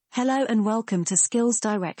Hello and welcome to Skills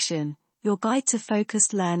Direction, your guide to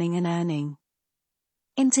focused learning and earning.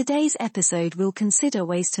 In today's episode, we'll consider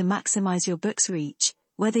ways to maximize your book's reach,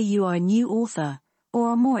 whether you are a new author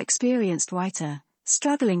or a more experienced writer,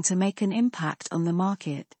 struggling to make an impact on the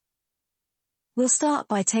market. We'll start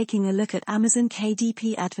by taking a look at Amazon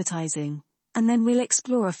KDP advertising, and then we'll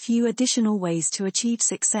explore a few additional ways to achieve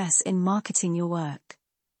success in marketing your work.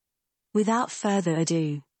 Without further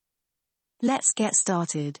ado, let's get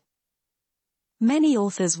started. Many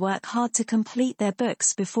authors work hard to complete their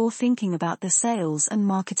books before thinking about the sales and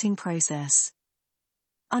marketing process.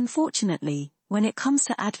 Unfortunately, when it comes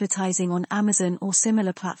to advertising on Amazon or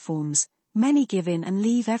similar platforms, many give in and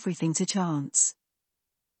leave everything to chance.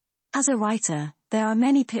 As a writer, there are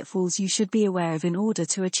many pitfalls you should be aware of in order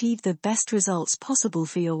to achieve the best results possible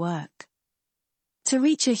for your work. To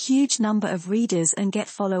reach a huge number of readers and get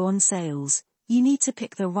follow-on sales, you need to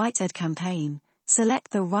pick the right ad campaign, select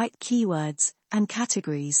the right keywords and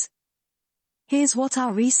categories. Here's what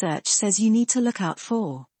our research says you need to look out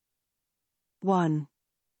for. 1.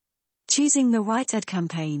 Choosing the right ad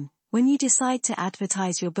campaign. When you decide to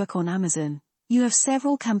advertise your book on Amazon, you have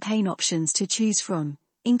several campaign options to choose from,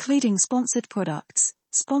 including sponsored products,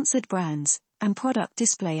 sponsored brands, and product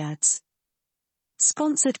display ads.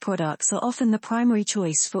 Sponsored products are often the primary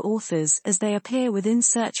choice for authors as they appear within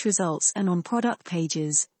search results and on product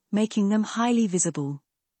pages, making them highly visible.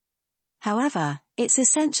 However, it's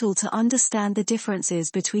essential to understand the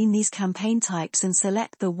differences between these campaign types and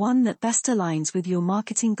select the one that best aligns with your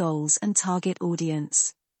marketing goals and target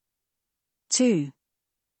audience. 2.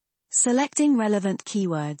 Selecting relevant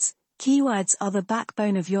keywords. Keywords are the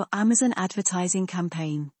backbone of your Amazon advertising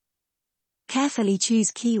campaign. Carefully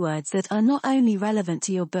choose keywords that are not only relevant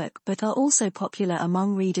to your book but are also popular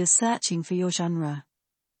among readers searching for your genre.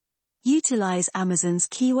 Utilize Amazon's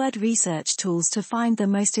keyword research tools to find the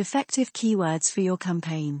most effective keywords for your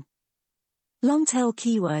campaign. Long-tail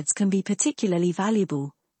keywords can be particularly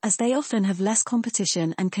valuable, as they often have less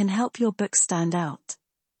competition and can help your book stand out.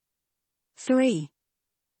 3.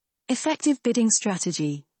 Effective bidding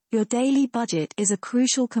strategy. Your daily budget is a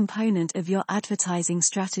crucial component of your advertising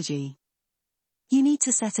strategy. You need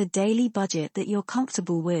to set a daily budget that you're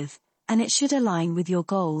comfortable with, and it should align with your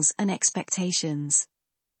goals and expectations.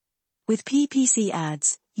 With PPC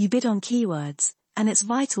ads, you bid on keywords, and it's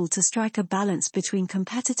vital to strike a balance between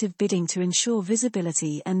competitive bidding to ensure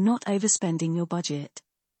visibility and not overspending your budget.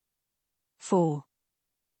 4.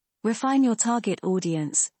 Refine your target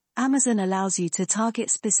audience. Amazon allows you to target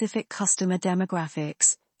specific customer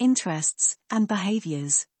demographics, interests, and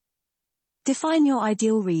behaviors. Define your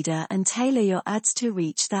ideal reader and tailor your ads to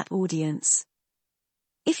reach that audience.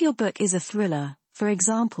 If your book is a thriller, for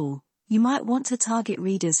example, you might want to target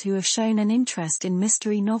readers who have shown an interest in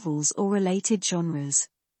mystery novels or related genres.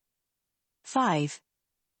 5.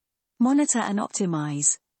 Monitor and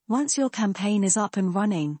optimize. Once your campaign is up and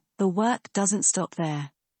running, the work doesn't stop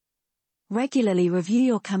there. Regularly review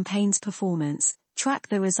your campaign's performance, track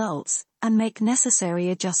the results, and make necessary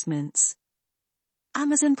adjustments.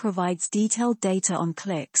 Amazon provides detailed data on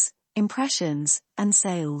clicks, impressions, and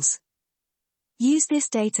sales. Use this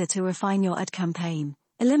data to refine your ad campaign,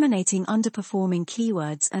 eliminating underperforming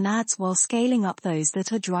keywords and ads while scaling up those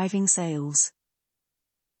that are driving sales.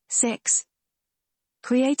 6.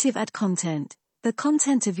 Creative ad content. The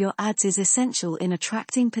content of your ads is essential in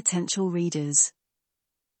attracting potential readers.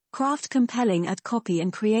 Craft compelling ad copy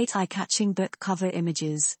and create eye-catching book cover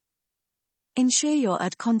images. Ensure your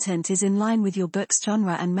ad content is in line with your book's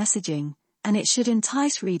genre and messaging, and it should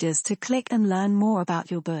entice readers to click and learn more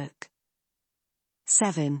about your book.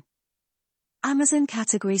 7. Amazon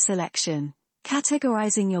category selection.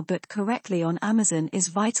 Categorizing your book correctly on Amazon is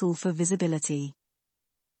vital for visibility.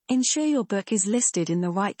 Ensure your book is listed in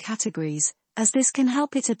the right categories, as this can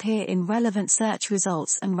help it appear in relevant search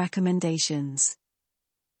results and recommendations.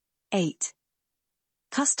 8.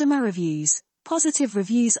 Customer reviews. Positive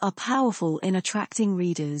reviews are powerful in attracting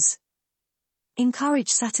readers. Encourage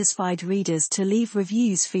satisfied readers to leave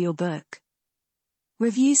reviews for your book.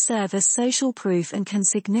 Reviews serve as social proof and can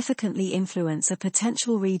significantly influence a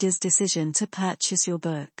potential reader's decision to purchase your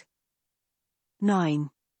book. 9.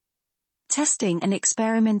 Testing and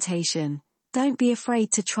experimentation. Don't be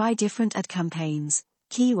afraid to try different ad campaigns,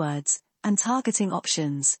 keywords, and targeting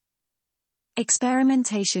options.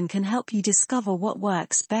 Experimentation can help you discover what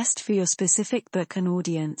works best for your specific book and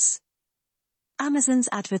audience. Amazon's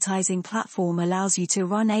advertising platform allows you to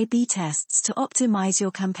run A/B tests to optimize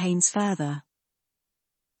your campaigns further.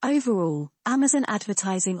 Overall, Amazon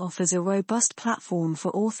advertising offers a robust platform for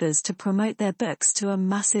authors to promote their books to a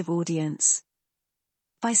massive audience.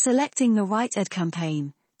 By selecting the right ad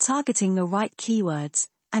campaign, targeting the right keywords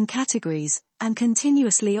and categories, and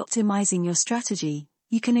continuously optimizing your strategy,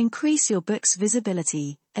 you can increase your book's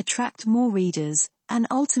visibility, attract more readers, and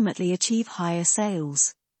ultimately achieve higher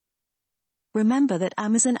sales. Remember that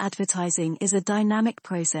Amazon advertising is a dynamic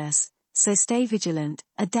process, so stay vigilant,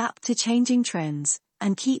 adapt to changing trends,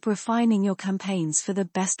 and keep refining your campaigns for the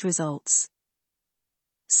best results.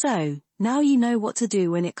 So, now you know what to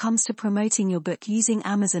do when it comes to promoting your book using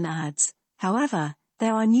Amazon ads. However,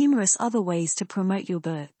 there are numerous other ways to promote your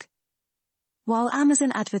book. While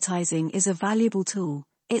Amazon advertising is a valuable tool,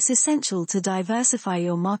 it's essential to diversify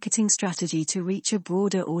your marketing strategy to reach a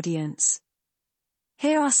broader audience.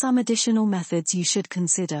 Here are some additional methods you should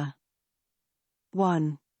consider.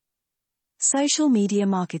 1. Social media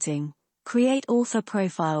marketing. Create author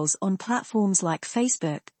profiles on platforms like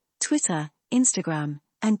Facebook, Twitter, Instagram,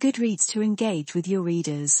 and Goodreads to engage with your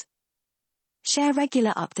readers. Share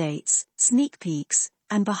regular updates, sneak peeks,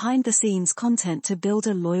 and behind-the-scenes content to build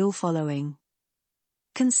a loyal following.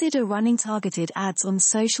 Consider running targeted ads on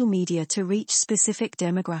social media to reach specific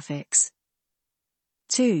demographics.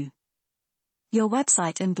 2. Your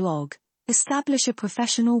website and blog. Establish a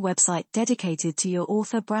professional website dedicated to your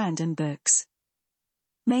author brand and books.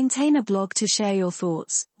 Maintain a blog to share your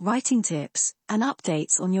thoughts, writing tips, and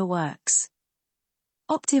updates on your works.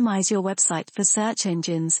 Optimize your website for search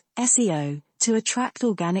engines, SEO, to attract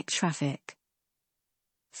organic traffic.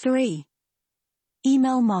 3.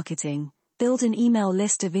 Email marketing. Build an email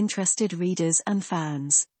list of interested readers and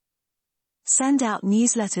fans. Send out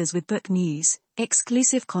newsletters with book news,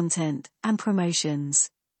 exclusive content, and promotions.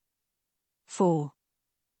 4.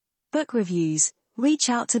 Book reviews. Reach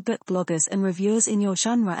out to book bloggers and reviewers in your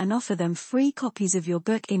genre and offer them free copies of your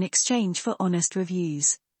book in exchange for honest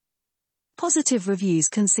reviews. Positive reviews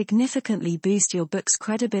can significantly boost your book's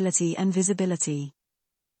credibility and visibility.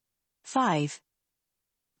 5.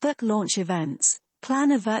 Book launch events.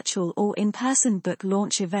 Plan a virtual or in-person book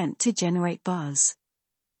launch event to generate buzz.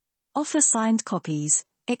 Offer signed copies,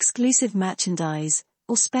 exclusive merchandise,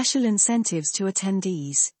 or special incentives to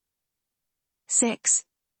attendees. 6.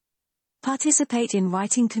 Participate in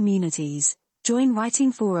writing communities. Join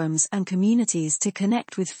writing forums and communities to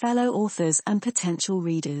connect with fellow authors and potential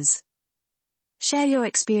readers. Share your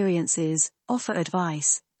experiences, offer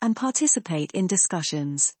advice, and participate in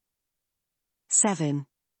discussions. 7.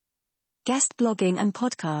 Guest blogging and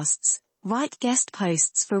podcasts. Write guest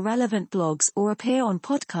posts for relevant blogs or appear on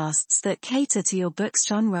podcasts that cater to your book's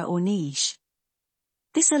genre or niche.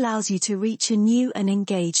 This allows you to reach a new and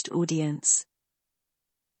engaged audience.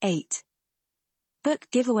 8. Book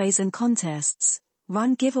giveaways and contests.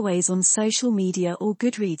 Run giveaways on social media or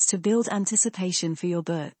Goodreads to build anticipation for your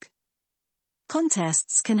book.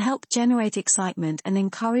 Contests can help generate excitement and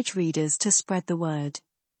encourage readers to spread the word.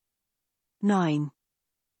 9.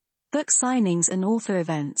 Book signings and author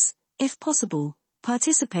events. If possible,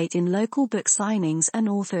 participate in local book signings and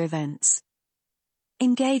author events.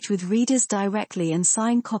 Engage with readers directly and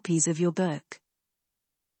sign copies of your book.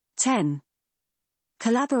 10.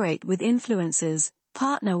 Collaborate with influencers.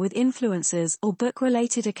 Partner with influencers or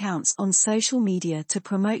book-related accounts on social media to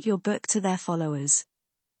promote your book to their followers.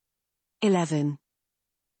 11.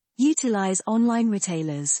 Utilize online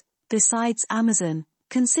retailers. Besides Amazon,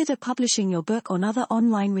 consider publishing your book on other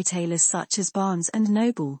online retailers such as Barnes &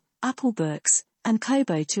 Noble, Apple Books, and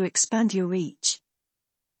Kobo to expand your reach.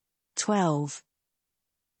 12.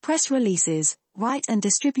 Press releases. Write and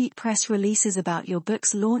distribute press releases about your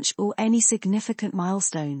book's launch or any significant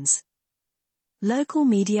milestones. Local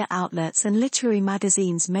media outlets and literary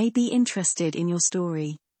magazines may be interested in your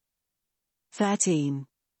story. 13.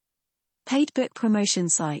 Paid book promotion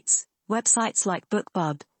sites. Websites like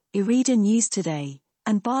BookBub, eReader News Today,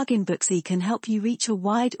 and Bargain Booksy can help you reach a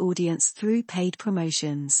wide audience through paid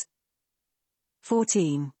promotions.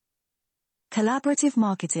 14. Collaborative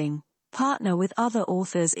marketing. Partner with other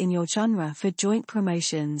authors in your genre for joint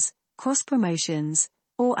promotions, cross-promotions,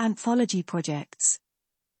 or anthology projects.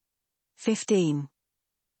 15.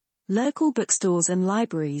 Local bookstores and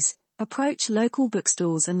libraries. Approach local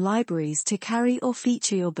bookstores and libraries to carry or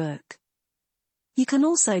feature your book. You can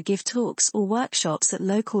also give talks or workshops at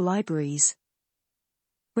local libraries.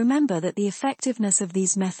 Remember that the effectiveness of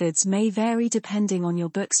these methods may vary depending on your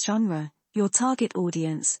book's genre, your target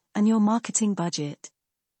audience, and your marketing budget.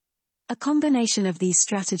 A combination of these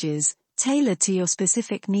strategies, tailored to your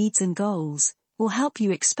specific needs and goals, will help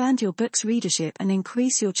you expand your book's readership and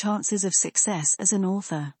increase your chances of success as an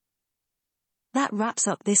author. That wraps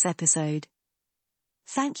up this episode.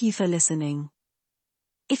 Thank you for listening.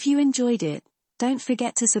 If you enjoyed it, don't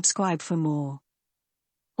forget to subscribe for more.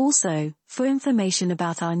 Also, for information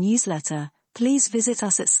about our newsletter, please visit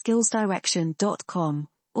us at skillsdirection.com,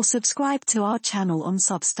 or subscribe to our channel on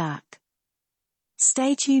Substack.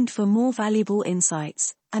 Stay tuned for more valuable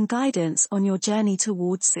insights and guidance on your journey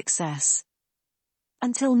towards success.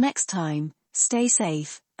 Until next time, stay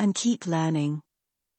safe and keep learning.